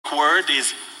Greek word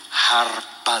is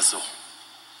Harpazo.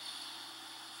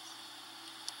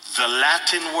 The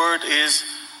Latin word is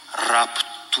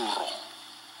Rapturo.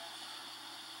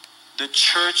 The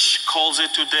church calls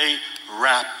it today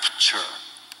rapture,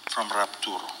 from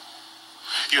Rapturo.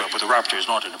 Yeah, but the rapture is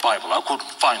not in the Bible. I couldn't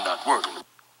find that word in the Bible.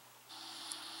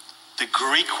 The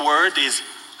Greek word is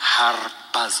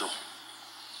Harpazo.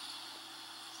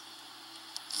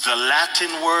 The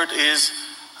Latin word is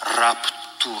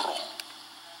Rapturo.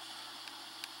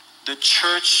 The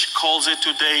church calls it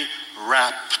today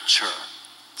rapture,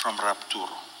 from Rapturo.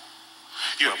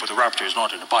 Yeah, but the rapture is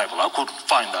not in the Bible. I couldn't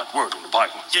find that word in the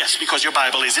Bible. Yes, because your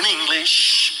Bible is in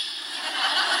English,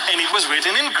 and it was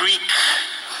written in Greek,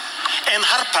 and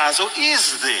Harpazo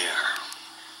is there.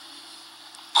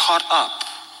 Caught up,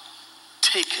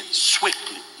 taken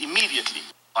swiftly, immediately.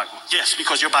 Bible. Yes,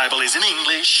 because your Bible is in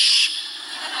English,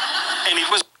 and it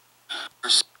was.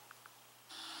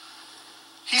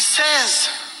 He says,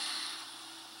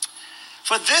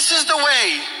 for this is the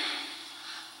way,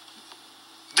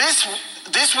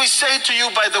 this we say to you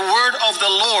by the word of the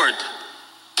Lord.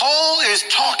 Paul is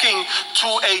talking to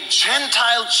a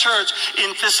Gentile church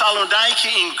in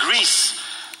Thessaloniki in Greece.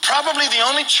 Probably the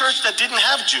only church that didn't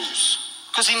have Jews,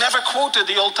 because he never quoted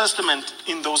the Old Testament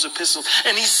in those epistles.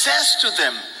 And he says to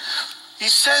them, he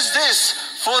says this,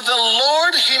 for the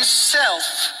Lord himself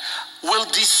will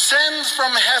descend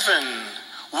from heaven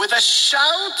with a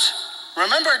shout.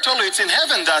 Remember, I told you it's in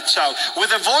heaven, that shout, with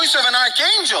the voice of an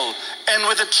archangel and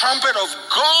with the trumpet of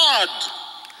God.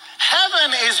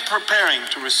 Heaven is preparing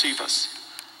to receive us.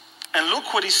 And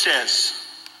look what he says.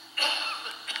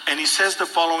 And he says the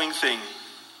following thing.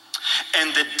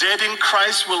 And the dead in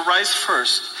Christ will rise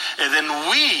first, and then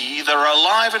we that are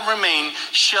alive and remain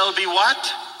shall be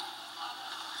what?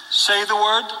 Say the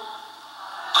word.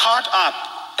 Caught up.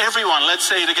 Everyone, let's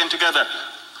say it again together.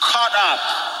 Caught up.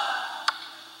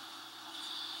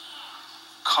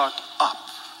 Caught up.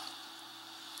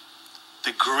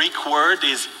 The Greek word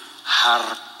is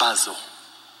Harpazo.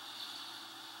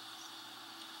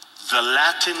 The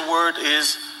Latin word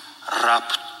is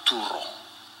Rapturo.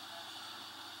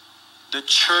 The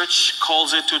church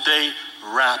calls it today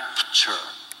rapture,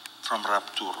 from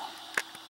Rapturo.